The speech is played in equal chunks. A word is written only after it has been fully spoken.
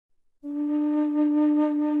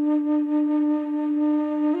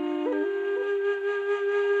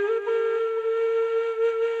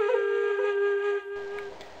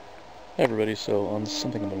Hi everybody, so on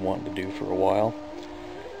something I've been wanting to do for a while.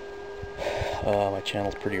 My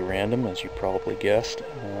channel's pretty random, as you probably guessed.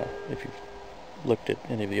 If you've looked at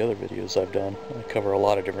any of the other videos I've done, I cover a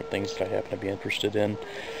lot of different things that I happen to be interested in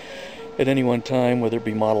at any one time, whether it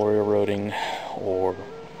be model railroading or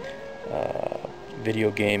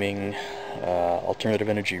video gaming, alternative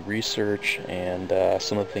energy research, and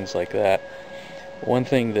some of the things like that. One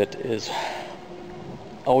thing that is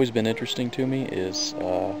always been interesting to me is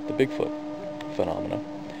the Bigfoot phenomena.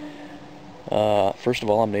 First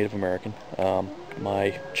of all, I'm Native American.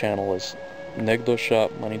 My channel is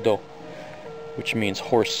Negdosha Manido, which means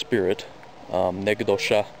horse spirit.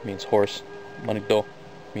 Negdosha means horse, Manido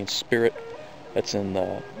means spirit. That's in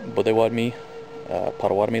the Bodewadmi,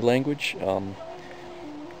 Potawatomi language.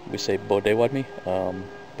 We say Bodewadmi,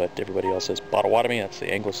 but everybody else says Potawatomi. That's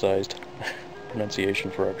the anglicized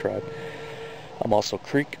pronunciation for our tribe. I'm also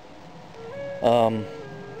Creek.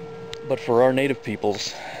 But for our native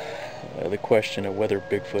peoples, the question of whether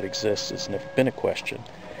Bigfoot exists has never been a question.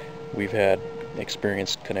 We've had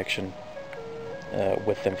experienced connection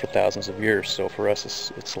with them for thousands of years, so for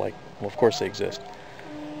us it's like, well, of course they exist.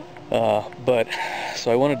 But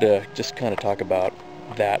so I wanted to just kind of talk about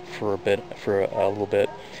that for a little bit,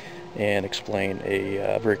 and explain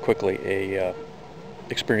very quickly a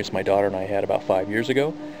experience my daughter and I had about 5 years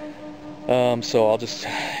ago. So I'll just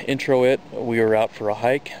intro it. We were out for a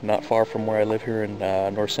hike not far from where I live here in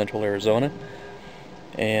north central Arizona,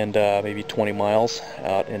 and maybe 20 miles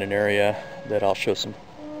out in an area that I'll show some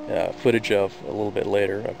footage of a little bit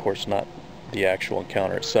later. Of course, not the actual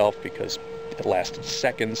encounter itself, because it lasted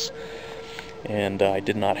seconds, and I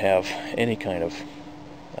did not have any kind of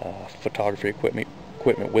photography equipment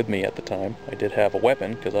with me at the time. I did have a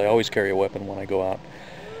weapon, because I always carry a weapon when I go out.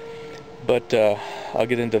 But I'll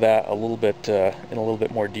get into that a little bit in a little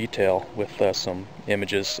bit more detail with some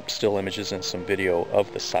images, some still images, and some video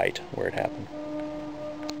of the site where it happened.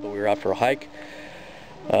 But we were out for a hike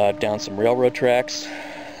down some railroad tracks.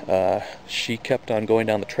 She kept on going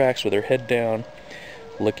down the tracks with her head down,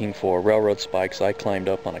 looking for railroad spikes. I climbed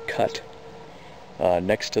up on a cut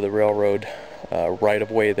next to the railroad right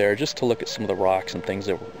of way there, just to look at some of the rocks and things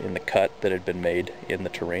that were in the cut that had been made in the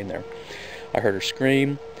terrain there. I heard her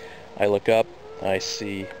scream. I look up, I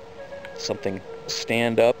see something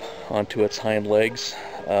stand up onto its hind legs,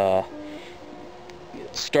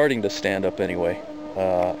 starting to stand up anyway,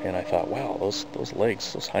 and I thought, wow, those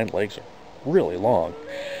legs, those hind legs are really long,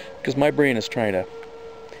 because my brain is trying to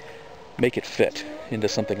make it fit into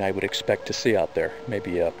something I would expect to see out there,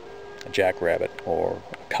 maybe a jackrabbit or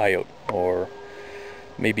a coyote, or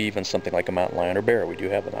maybe even something like a mountain lion or bear. We do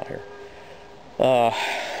have them out here.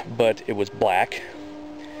 But it was black.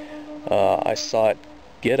 I saw it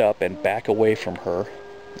get up and back away from her,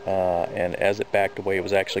 and as it backed away, it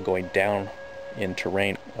was actually going down in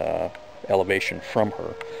terrain elevation from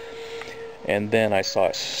her. And then I saw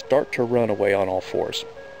it start to run away on all fours.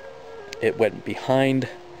 It went behind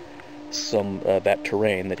some that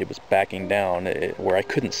terrain that it was backing down, where I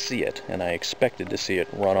couldn't see it, and I expected to see it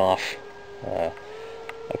run off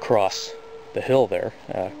across the hill there,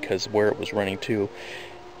 because where it was running to,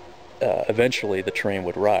 eventually the terrain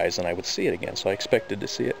would rise and I would see it again. So I expected to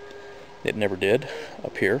see it. It never did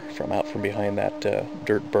appear from out from behind that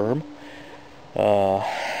dirt berm.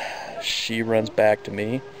 She runs back to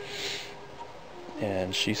me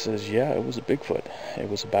and she says, yeah, it was a Bigfoot. It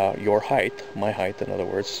was about your height, my height in other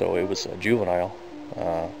words, so it was a juvenile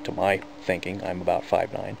to my thinking. I'm about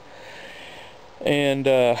 5'9". And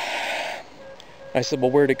I said, well,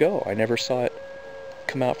 where'd it go? I never saw it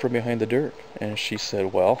come out from behind the dirt. And she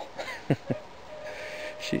said, well,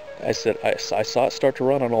 I said, I saw it start to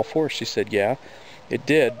run on all fours. She said, yeah, it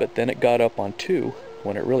did, but then it got up on two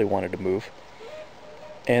when it really wanted to move,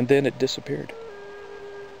 and then it disappeared.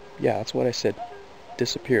 Yeah, that's what I said.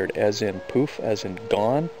 Disappeared, as in poof, as in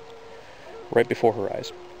gone, right before her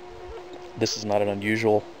eyes. This is not an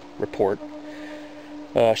unusual report.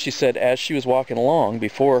 She said as she was walking along,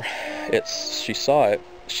 before she saw it,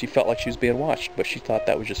 she felt like she was being watched, but she thought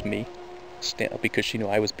that was just me, because she knew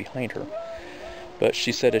I was behind her. But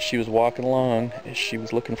she said as she was walking along, she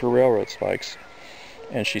was looking for railroad spikes,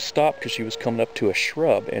 and she stopped because she was coming up to a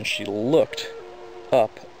shrub, and she looked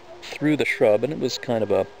up through the shrub, and it was kind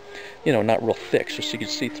of a, not real thick, so she could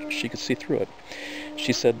see through it.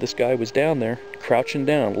 She said this guy was down there, crouching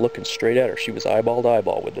down, looking straight at her. She was eyeball to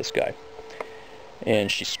eyeball with this guy.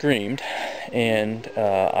 And she screamed, and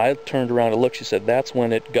I turned around to look. She said that's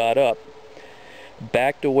when it got up,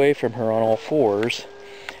 backed away from her on all fours,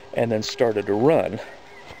 and then started to run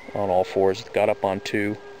on all fours. Got up on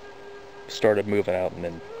two, started moving out, and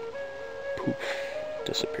then poof,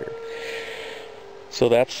 disappeared. So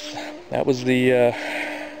that was the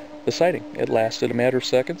sighting. It lasted a matter of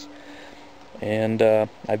seconds, and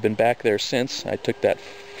I've been back there since. I took that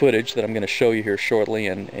footage that I'm going to show you here shortly,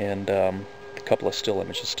 and a couple of still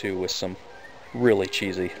images too, with some really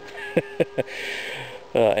cheesy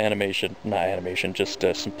animation, not animation, just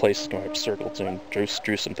some places where I've circled and drew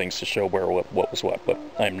some things to show where what was what. But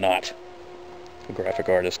I'm not a graphic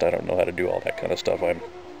artist. I don't know how to do all that kind of stuff.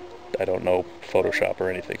 I don't know Photoshop or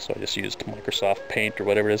anything, so I just used Microsoft Paint or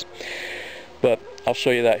whatever it is. But I'll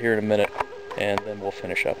show you that here in a minute, and then we'll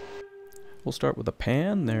finish up. We'll start with a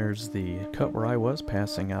pan. There's the cut where I was,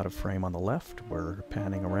 passing out of frame on the left. We're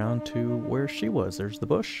panning around to where she was. There's the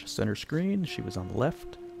bush, center screen. She was on the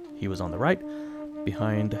left, he was on the right,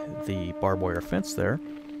 behind the barbed wire fence there.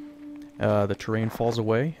 The terrain falls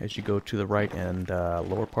away as you go to the right and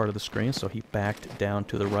lower part of the screen, so he backed down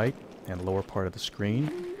to the right and lower part of the screen.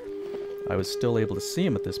 I was still able to see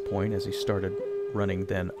him at this point as he started running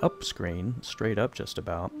then up screen, straight up just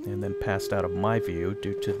about, and then passed out of my view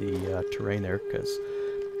due to the terrain there, because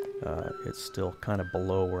it's still kind of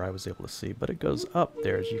below where I was able to see, but it goes up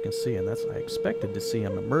there as you can see, and that's I expected to see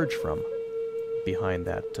him emerge from behind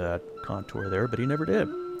that contour there, but he never did.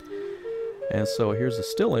 And so here's the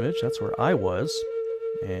still image. That's where I was,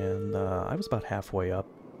 and I was about halfway up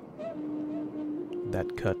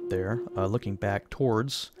that cut there, looking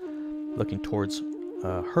towards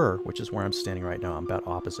her, which is where I'm standing right now. I'm about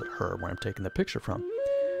opposite her, where I'm taking the picture from.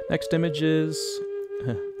 Next image is,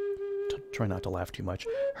 try not to laugh too much,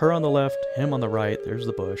 her on the left, him on the right. There's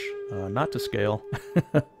the bush, not to scale,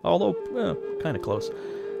 although kind of close.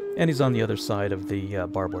 And he's on the other side of the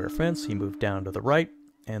barbed wire fence. He moved down to the right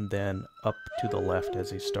and then up to the left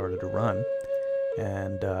as he started to run.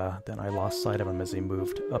 And then I lost sight of him as he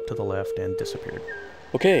moved up to the left and disappeared.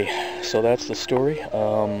 Okay, so that's the story.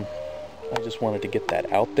 I just wanted to get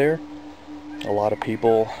that out there. A lot of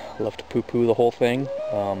people love to poo-poo the whole thing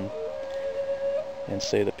and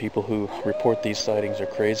say that people who report these sightings are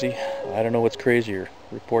crazy. I don't know what's crazier,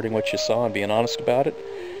 reporting what you saw and being honest about it,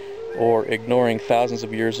 or ignoring thousands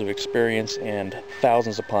of years of experience and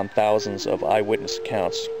thousands upon thousands of eyewitness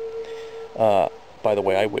accounts. By the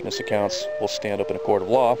way, eyewitness accounts will stand up in a court of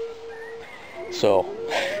law. So,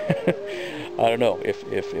 I don't know.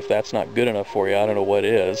 If that's not good enough for you, I don't know what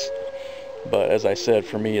is. But as I said,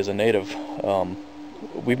 for me as a native,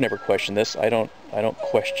 we've never questioned this. I don't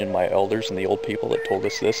question my elders and the old people that told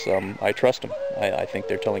us this. I trust them. I think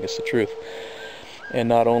they're telling us the truth. And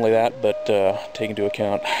not only that, but take into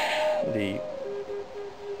account the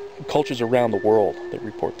cultures around the world that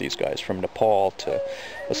report these guys, from Nepal to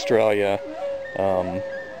Australia,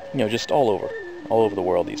 you know, just all over the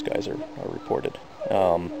world. These guys are reported.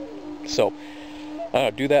 So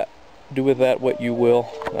do with that what you will.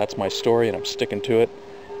 That's my story, and I'm sticking to it.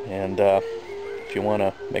 And if you want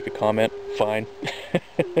to make a comment, fine.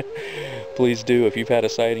 Please do. If you've had a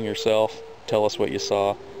sighting yourself, tell us what you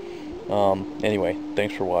saw. Anyway,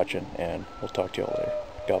 thanks for watching, and we'll talk to you all later.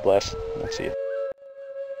 God bless, and I'll see you.